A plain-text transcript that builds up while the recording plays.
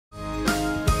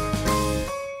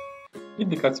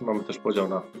indykacji mamy też podział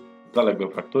na zaległe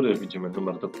faktury. Widzimy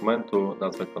numer dokumentu,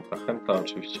 nazwę kontrahenta.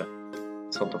 Oczywiście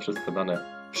są to wszystkie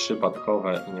dane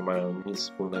przypadkowe i nie mają nic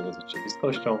wspólnego z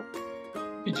rzeczywistością.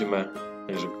 Widzimy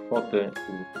także kwoty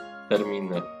i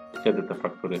terminy, kiedy te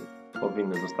faktury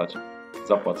powinny zostać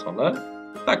zapłacone.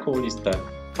 Taką listę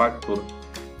faktur,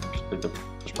 tutaj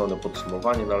też pełne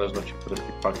podsumowanie należności, które z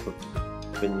tych faktur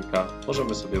wynika,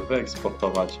 możemy sobie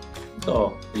wyeksportować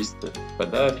do listy w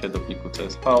PDF-ie, do pliku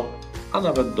CSV, a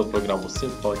nawet do programu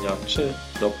Symfonia czy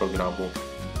do programu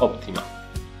Optima.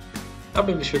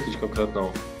 Aby wyświetlić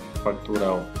konkretną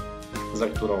fakturę, za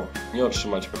którą nie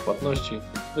otrzymaliśmy płatności,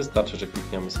 wystarczy, że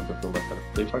klikniemy sobie w numer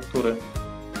tej faktury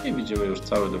i widzimy już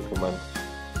cały dokument,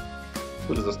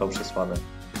 który został przesłany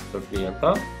do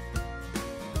klienta.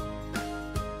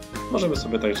 Możemy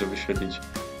sobie także wyświetlić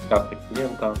kartę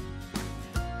klienta,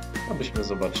 abyśmy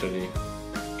zobaczyli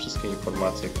wszystkie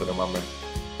informacje, które mamy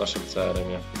w naszym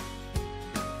CRM-ie,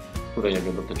 które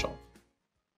jego dotyczą.